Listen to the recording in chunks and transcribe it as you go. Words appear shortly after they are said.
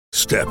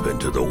Step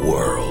into the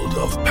world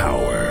of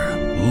power,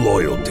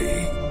 loyalty,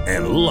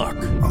 and luck.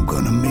 I'm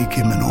gonna make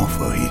him an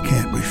offer he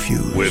can't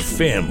refuse. With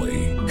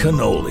family,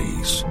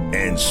 cannolis,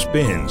 and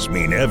spins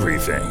mean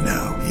everything.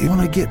 Now, you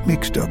wanna get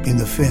mixed up in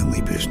the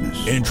family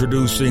business.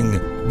 Introducing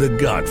The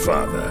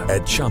Godfather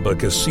at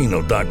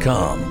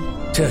ChumbaCasino.com.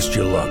 Test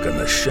your luck in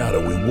the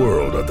shadowy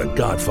world of The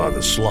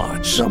Godfather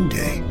slot.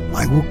 Someday,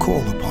 I will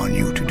call upon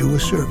you to do a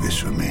service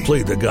for me.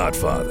 Play The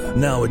Godfather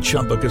now at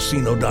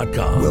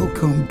ChumbaCasino.com.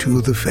 Welcome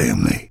to the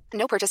family.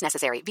 No purchase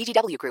necessary.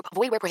 VGW Group.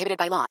 Void where prohibited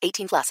by law.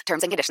 18+.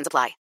 Terms and conditions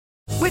apply.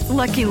 With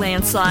Lucky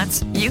Land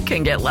Slots, you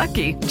can get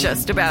lucky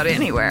just about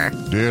anywhere.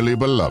 Dearly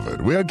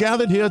beloved, we are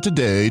gathered here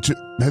today to...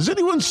 Has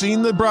anyone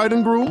seen the bride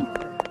and groom?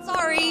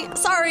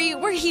 Sorry,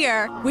 we're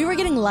here. We were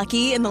getting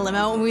lucky in the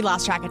limo and we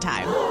lost track of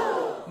time.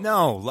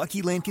 No,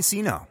 Lucky Land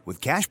Casino,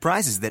 with cash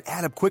prizes that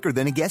add up quicker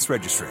than a guest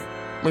registry.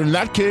 In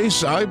that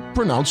case, I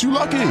pronounce you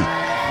lucky.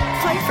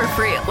 Play for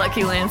free at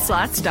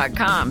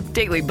LuckyLandSlots.com.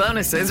 Daily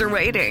bonuses are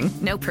waiting.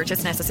 No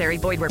purchase necessary.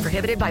 Void where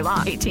prohibited by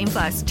law.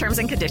 18+. Terms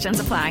and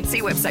conditions apply.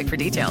 See website for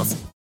details.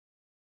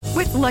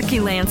 With Lucky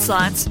Land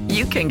Slots,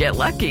 you can get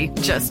lucky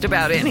just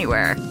about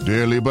anywhere.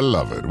 Dearly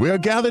beloved, we are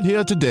gathered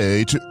here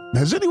today to...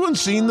 Has anyone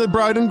seen the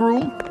bride and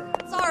groom?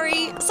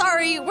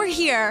 Sorry, we're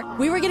here.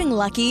 We were getting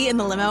lucky in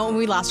the limo and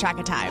we lost track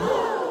of time.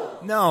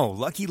 No,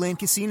 Lucky Land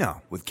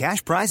Casino, with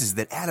cash prizes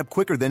that add up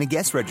quicker than a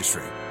guest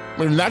registry.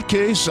 In that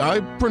case,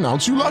 I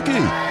pronounce you lucky.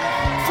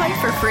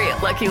 Play for free at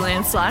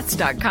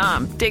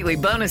LuckyLandSlots.com. Daily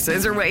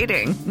bonuses are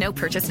waiting. No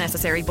purchase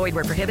necessary. Void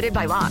where prohibited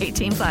by law.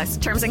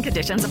 18+. Terms and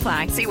conditions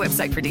apply. See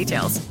website for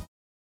details.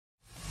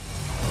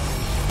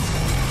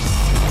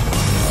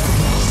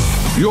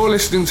 You're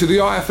listening to the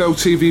IFL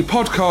TV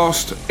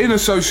podcast in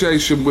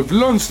association with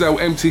Lonsdale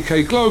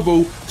MTK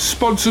Global,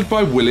 sponsored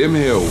by William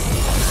Hill.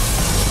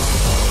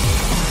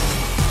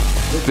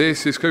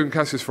 This is Kugan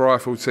Cassis for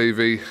IFL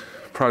TV,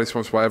 proudly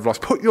sponsored by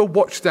Everlast. Put your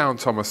watch down,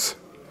 Thomas.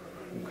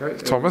 Okay.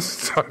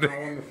 Thomas, Tony.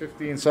 Now on the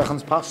 15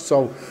 seconds past,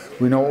 so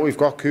we know what we've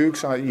got,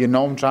 Cougs. You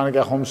know I'm trying to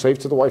get home safe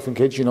to the wife and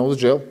kids. You know the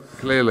drill.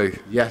 Clearly.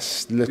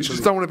 Yes, literally. You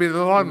just don't want to be in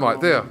the limelight,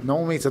 do you?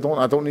 No, mate,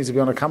 I don't need to be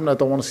on a camera. I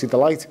don't want to see the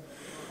light.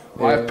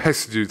 I have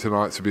pestered you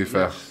tonight, to be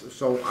fair. Yes,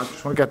 so I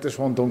just want to get this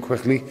one done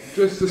quickly.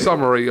 Just a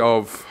summary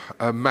of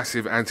a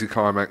massive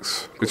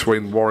anti-climax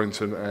between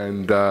Warrington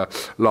and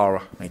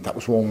Lara. Mate, that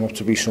was warming up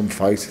to be some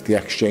fight. The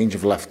exchange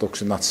of left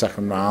hooks in that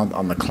second round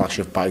and the clash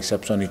of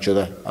biceps on each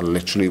other. It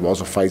literally was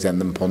a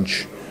fight-ending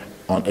punch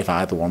on if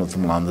either one of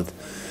them landed.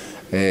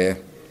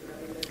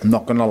 I'm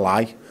not going to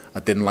lie, I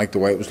didn't like the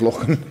way it was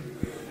looking.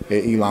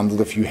 He landed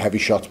a few heavy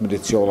shots,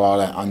 Maurizio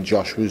Lara, and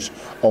Josh was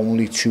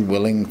only too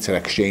willing to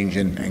exchange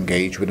and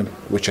engage with him,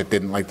 which I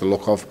didn't like the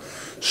look of,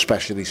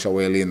 especially so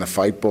early in the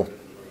fight, but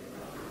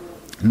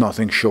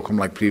nothing shook him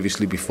like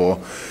previously before.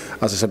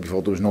 As I said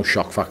before, there was no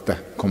shock factor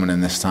coming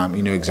in this time.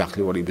 He knew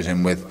exactly what he was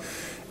in with.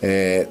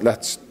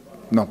 Let's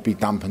not be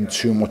dampened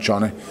too much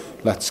on it.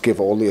 Let's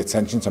give all the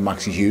attention to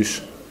Maxi Hughes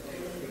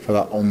for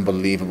that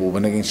unbelievable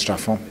win against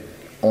Straffon.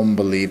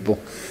 Unbelievable.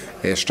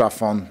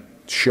 Straffon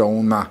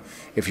shown that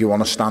if you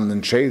want to stand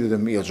and trade with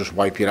him, he'll just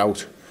wipe you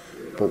out.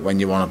 But when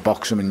you want to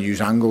box him and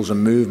use angles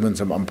and movements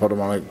and put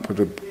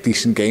a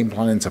decent game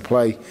plan into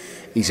play,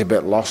 he's a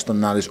bit lost,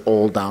 and that is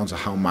all down to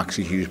how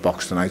Maxi Hughes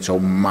boxed tonight. So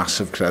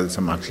massive credit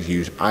to Maxi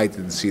Hughes. I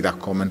didn't see that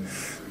coming.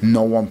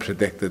 No one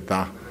predicted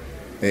that.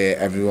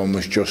 Everyone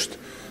was just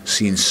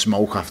seeing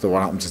smoke after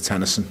what happened to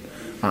Tennyson,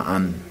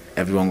 and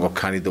everyone got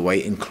carried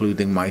away,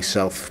 including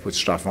myself with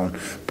Straffon.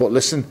 But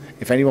listen,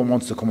 if anyone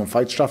wants to come and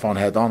fight Straffon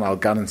head on, I'll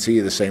guarantee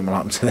you the same will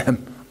happen to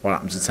them. What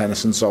happened to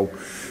Tennyson. So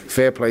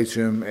fair play to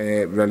him,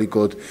 really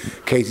good.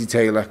 Katie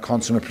Taylor,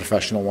 consummate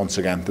professional once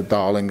again, the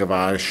darling of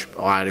Irish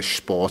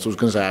sport. I was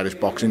going to say Irish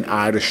boxing,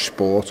 Irish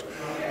sport.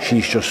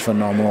 She's just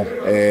phenomenal.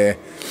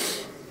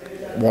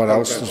 What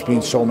else? There's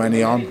been so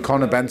many on.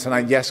 Conor Benn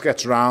tonight, yes,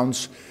 gets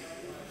rounds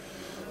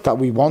that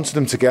we wanted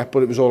him to get,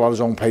 but it was all at his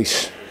own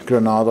pace.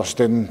 Granados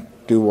didn't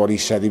do what he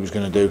said he was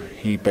going to do.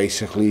 He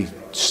basically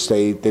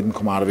stayed, didn't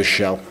come out of his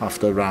shell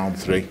after round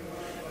 3.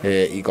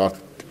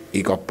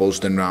 He got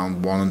buzzed in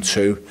round 1 and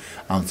 2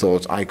 and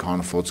thought, I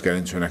can't afford to get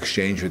into an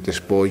exchange with this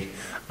boy.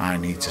 I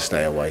need to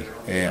stay away.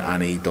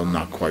 And he done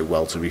that quite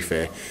well, to be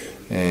fair.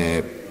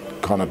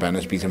 Conor Benn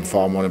has beaten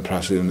far more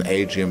impressively than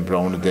Adrian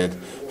Broner did,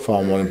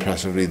 far more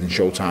impressively than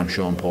Showtime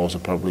Sean Porter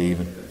probably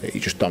even. He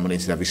just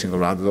dominated every single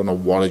round. I don't know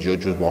what a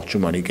judge was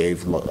watching when he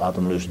gave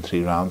Adam losing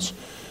 3 rounds.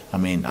 I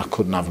mean, I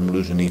couldn't have him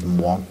losing even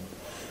 1.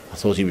 I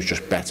thought he was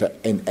just better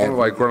in every... By the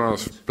way,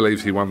 Granados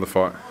believes he won the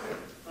fight.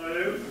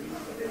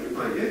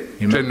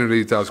 Genuinely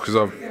he does, because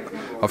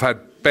I've had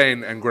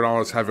Ben and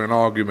Granados having an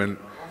argument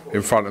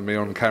in front of me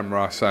on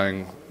camera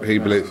saying he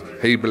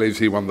believes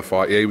he won the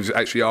fight. Yeah, he was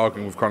actually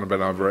arguing with Conor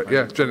Benn over it.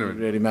 Yeah,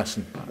 genuinely. Really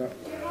messing.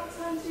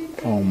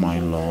 Oh my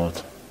Lord,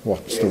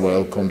 what's the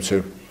world come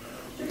to?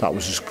 That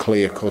was as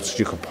clear cut as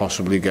you could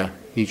possibly get.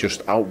 He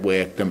just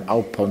outworked him,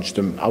 outpunched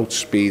him,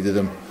 outspeeded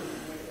him.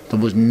 There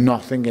was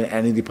nothing in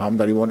any department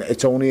that he won.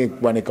 It's only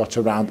when it got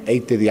to round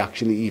 8 did he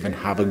actually even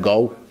have a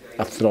go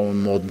at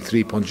throwing more than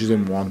 3 punches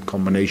in one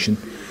combination.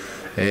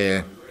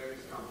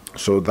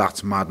 So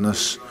that's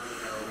madness.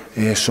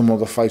 Some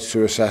other fights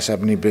to assess.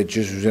 Ebony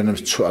Bridges was in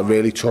a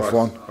really tough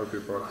one.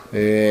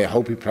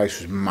 Hopey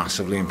Price was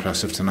massively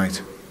impressive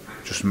tonight.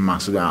 Just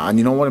massively. And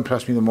you know what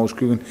impressed me the most,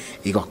 Coogan?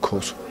 He got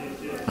cut.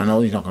 I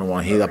know he's not going to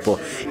want to hear that, but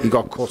he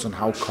got cut and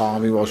how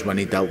calm he was when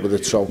he dealt with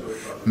it. So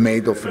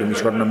made up for him.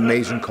 He's got an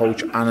amazing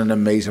coach and an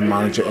amazing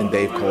manager in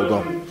Dave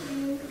Caldwell.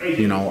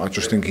 You know, I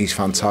just think he's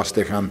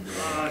fantastic, and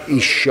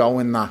he's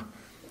showing that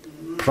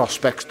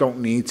prospects don't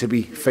need to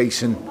be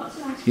facing,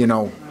 you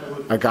know,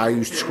 a guy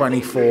who's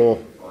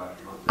 24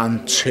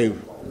 and 2,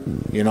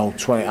 you know,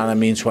 20, and I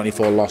mean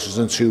 24 losses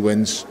and 2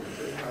 wins.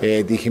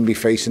 They can be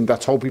facing,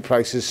 that's Hopey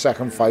Price's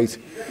second fight.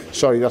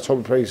 Sorry, that's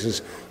Hopey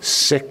Price's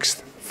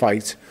 6th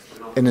fight.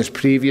 In his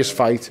previous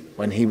fight,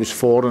 when he was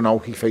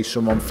 4-0, he faced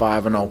someone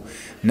 5-0.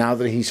 Now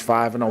that he's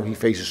 5-0, he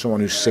faces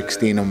someone who's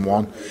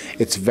 16-1.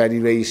 It's very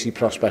rare you see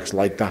prospects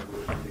like that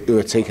who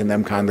are taking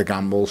them kind of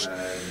gambles.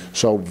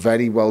 So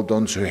very well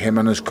done to him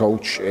and his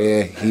coach.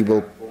 He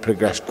will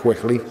progress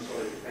quickly,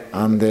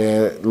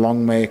 and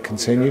long may it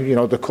continue. You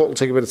know, the cut will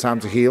take a bit of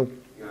time to heal,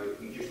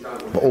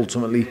 but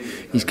ultimately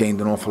he's gained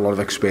an awful lot of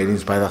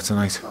experience by that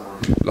tonight.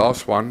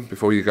 Last one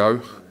before you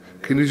go.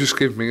 Can you just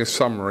give me a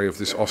summary of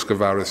this Oscar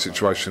Valdez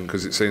situation,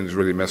 because it seems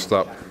really messed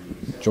up?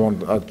 Do you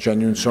want a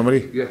genuine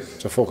summary? Yes.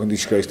 It's a fucking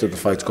disgrace that the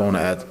fight's going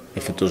ahead,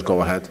 if it does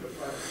go ahead.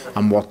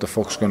 And what the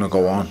fuck's going to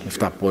go on if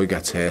that boy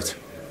gets hurt?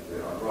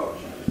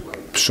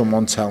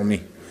 Someone tell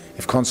me.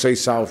 If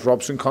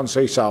Robson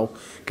Conceição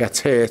gets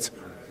hurt,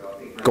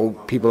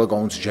 people are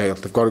going to jail.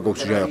 They've got to go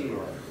to jail.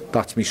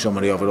 That's me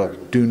summary of it all.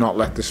 Do not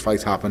let this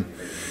fight happen.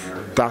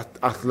 That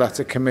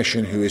athletic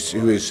commission who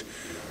is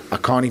I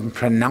can't even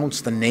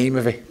pronounce the name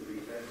of it.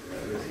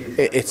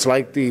 It's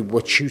like the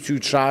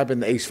Wachutu tribe in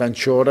the Ace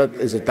Ventura.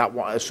 Is it that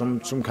one?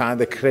 Some kind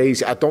of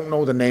crazy. I don't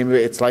know the name of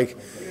it. It's like,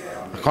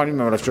 I can't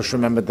remember. I've just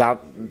remembered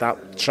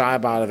that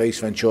tribe out of Ace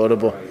Ventura,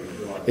 but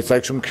it's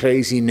like some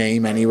crazy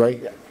name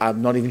anyway.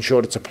 I'm not even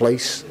sure it's a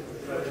place.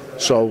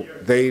 So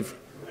they've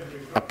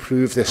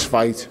approved this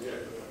fight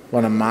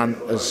when a man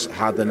has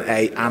had an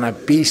A and a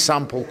B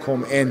sample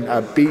come in.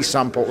 A B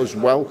sample as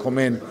well come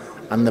in,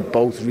 and they're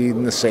both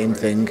reading the same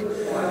thing.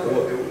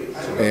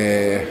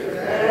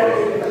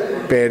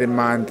 Bear in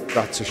mind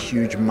that's a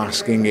huge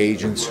masking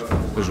agent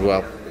as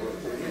well.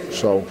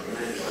 So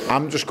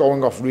I'm just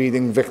going off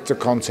reading Victor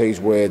Conte's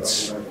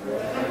words.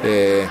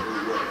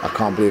 I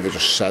can't believe I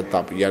just said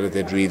that, but yeah, I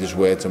did read his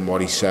words and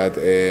what he said.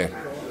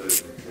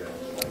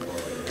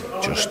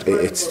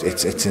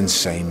 It's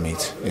insane,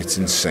 mate. It's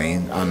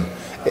insane, and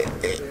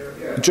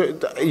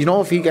you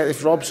know,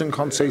 if Robson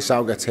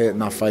Conceição gets hurt in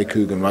that fight,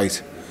 Coogan,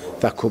 right,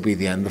 that could be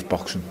the end of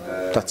boxing.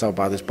 That's how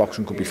bad this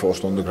boxing could be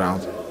forced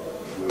underground.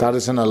 That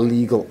is an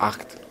illegal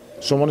act.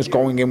 Someone is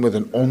going in with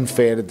an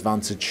unfair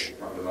advantage.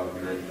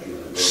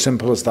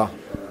 Simple as that.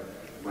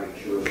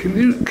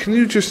 Can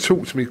you just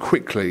talk to me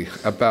quickly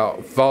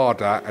about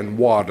VADA and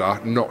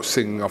WADA not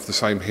singing off the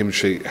same hymn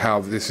sheet, how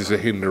this is a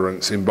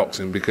hindrance in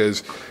boxing?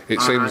 Because it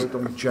seems... I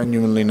don't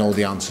genuinely know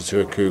the answer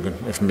to it, Coogan,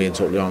 if I'm being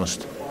totally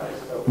honest.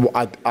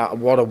 What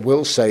I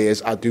will say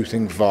is I do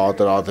think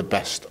VADA are the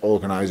best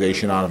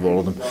organisation out of all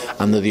of them,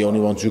 and they're the only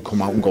ones who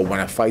come out and go, when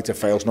a fighter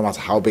fails, no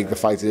matter how big the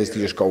fighter is, they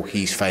just go,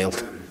 he's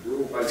failed.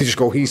 They just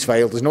go, he's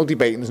failed. There's no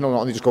debating, there's no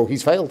nothing, they just go,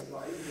 he's failed.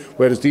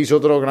 Whereas these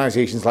other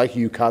organisations like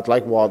UCAD,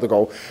 like WADA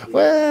go,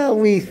 well,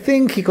 we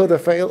think he could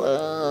have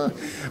failed.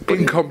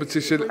 In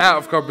competition, out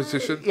of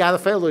competition. He either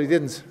failed or he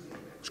didn't.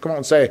 Just come out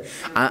and say it.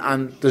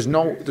 And there's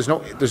no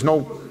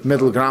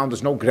middle ground,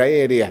 there's no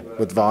grey area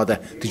with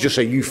VADA. They just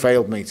say, you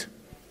failed, mate.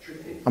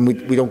 And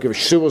we don't give a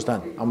sue us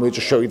then, and we'll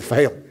just show you the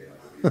fail.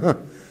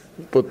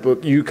 but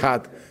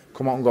UCAD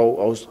come out and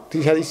go,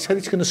 he said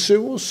he's going to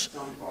sue us.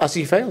 Has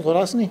he failed, or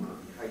hasn't he?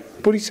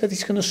 But he said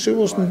he's going to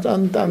sue us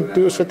and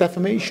do us for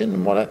defamation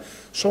and whatever.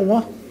 So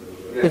what?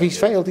 If he's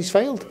failed, he's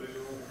failed.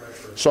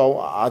 So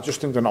I just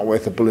think they're not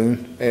worth a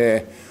balloon.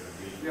 And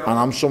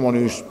I'm someone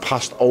who's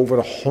passed over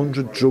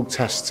 100 drug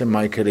tests in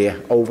my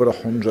career. Over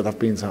 100. I've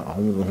been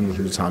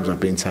 100 times I've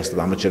been tested,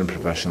 amateur and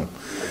professional.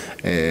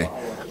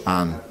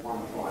 And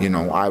you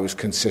know, I was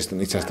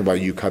consistently tested by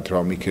UCAD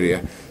throughout my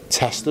career.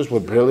 Testers were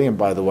brilliant,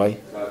 by the way.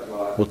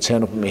 Would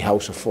turn up at my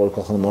house at 4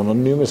 o'clock in the morning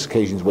on numerous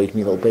occasions, wake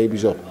me little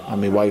babies up,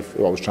 and my wife,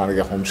 who I was trying to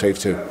get home safe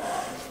to,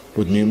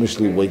 would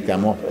numerously wake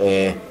them up.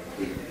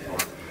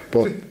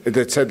 But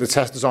the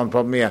testers aren't the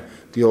problem here.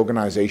 The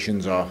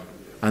organisations are,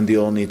 and they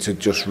all need to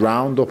just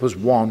round up as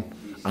one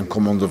and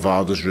come under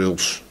VADA's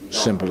rules.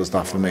 Simple as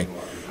that for me.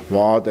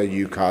 WADA,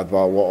 UCAD,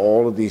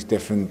 all of these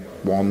different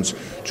ones,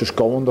 just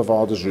go under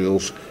VADA's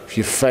rules. If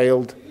you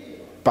failed,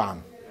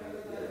 bang.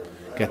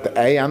 Get the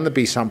A and the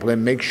B sample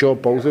in, make sure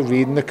both are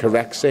reading the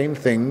correct same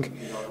thing.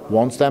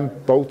 Once them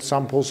both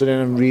samples are in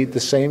and read the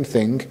same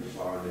thing,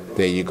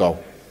 there you go.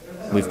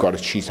 We've got a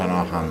cheat on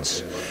our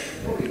hands.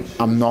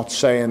 I'm not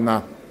saying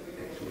that.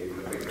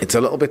 It's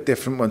a little bit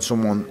different when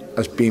someone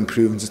has been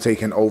proven to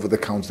take an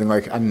over-the-counter thing,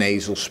 like a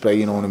nasal spray,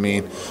 you know what I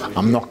mean?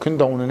 I'm not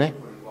condoning it,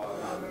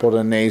 but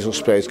a nasal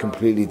spray is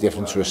completely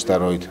different to a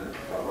steroid.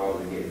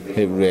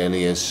 It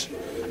really is.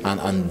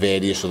 and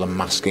various other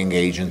masking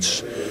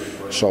agents.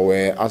 So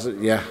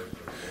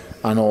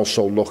and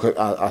also look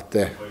at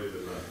the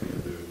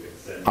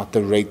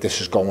rate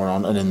this is going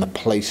on and in the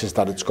places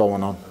that it's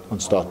going on,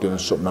 and start doing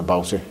something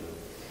about it.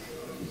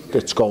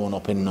 It's going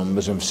up in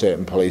numbers in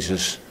certain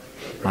places,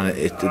 and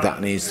that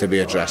needs to be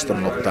addressed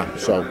and looked at.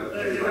 So,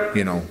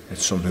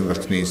 it's something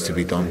that needs to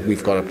be done.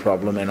 We've got a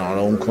problem in our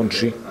own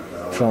country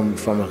from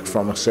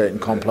a certain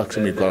complex,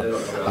 and we've got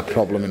a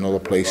problem in other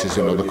places,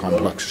 in other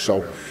complexes.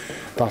 So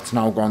that's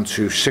now gone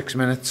to 6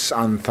 minutes,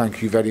 and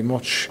thank you very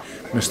much,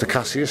 Mr.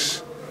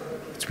 Cassius.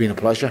 It's been a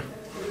pleasure.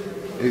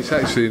 It's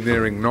actually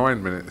nearing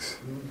 9 minutes.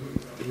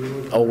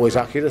 Always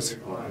accurate.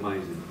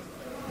 Amazing.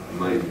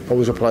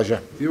 Always a pleasure.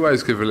 You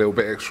always give a little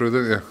bit extra,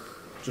 don't you?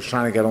 Just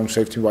trying to get home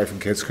safe to my wife and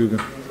kids, Coogan.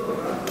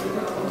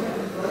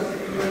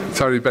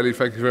 Tony Bellew,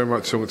 thank you very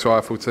much for to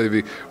IFL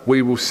TV.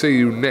 We will see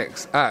you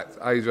next at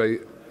AJ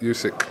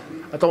Usyk.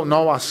 I don't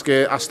know, ask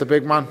the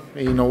big man.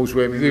 He knows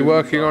where. Is he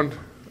working on this?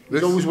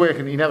 He's always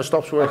working, he never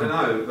stops working.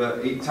 I don't know,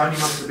 but Tony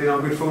must have been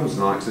on good form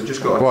tonight, because I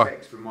just got a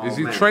text from my old man.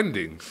 Is he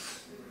trending?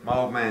 My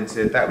old man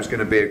said that was going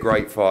to be a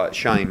great fight.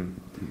 Shame.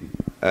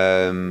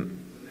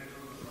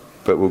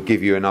 But we'll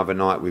give you another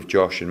night with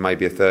Josh and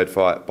maybe a third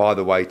fight. By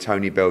the way,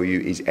 Tony Bellew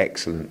is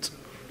excellent.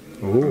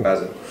 Ooh.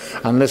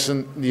 And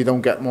listen, you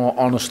don't get more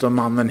honest a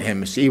man than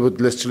him. He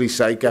would literally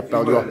say, get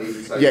Bellew off.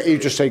 Yeah,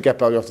 he'd just say, get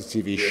Bellew off the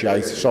TV,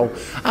 shite. So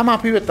I'm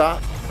happy with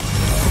that.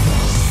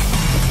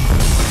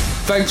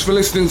 Thanks for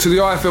listening to the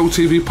IFL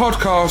TV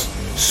podcast,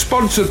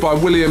 sponsored by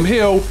William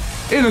Hill,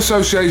 in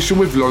association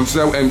with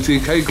Lonsdale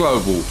MTK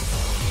Global.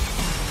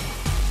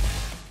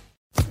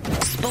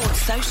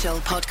 Sports Social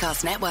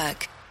Podcast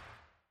Network.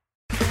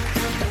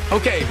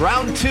 Okay,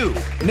 round 2.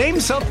 Name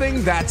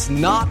something that's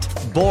not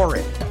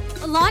boring.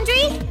 A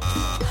laundry?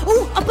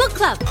 Ooh, a book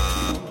club.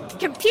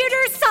 Computer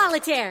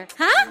solitaire,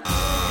 huh?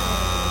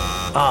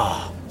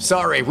 Ah,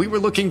 sorry, we were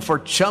looking for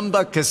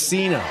Chumba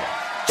Casino.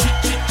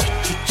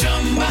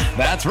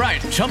 That's right,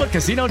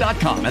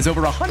 ChumbaCasino.com has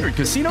over 100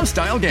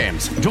 casino-style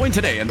games. Join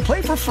today and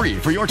play for free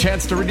for your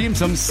chance to redeem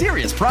some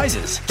serious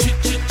prizes.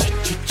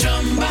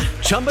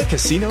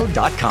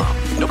 ChumbaCasino.com.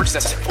 No purchase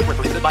necessary. Void where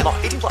prohibited by law.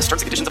 18+ terms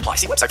and conditions apply.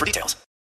 See website for details.